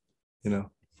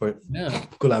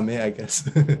Kulame, I guess.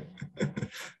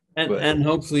 and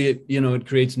hopefully it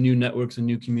creates new networks and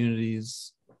new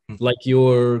communities, like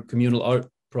your communal art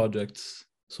projects,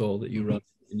 Sol, that you run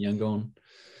in Yangon.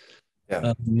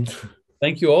 Yeah.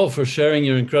 Thank you all for sharing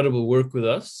your incredible work with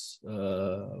us.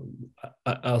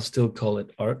 I'll still call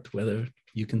it art, whether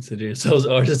you consider yourselves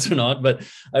artists or not, but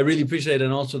I really appreciate it,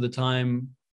 and also the time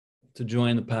to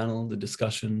join the panel, the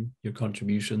discussion, your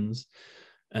contributions.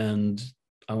 And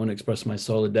I want to express my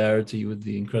solidarity with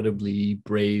the incredibly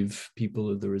brave people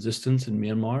of the resistance in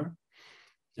Myanmar,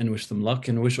 and wish them luck,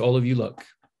 and wish all of you luck.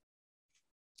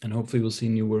 And hopefully we'll see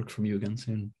new work from you again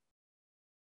soon.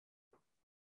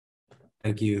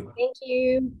 Thank you. Thank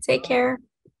you. Take care.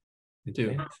 You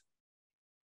too.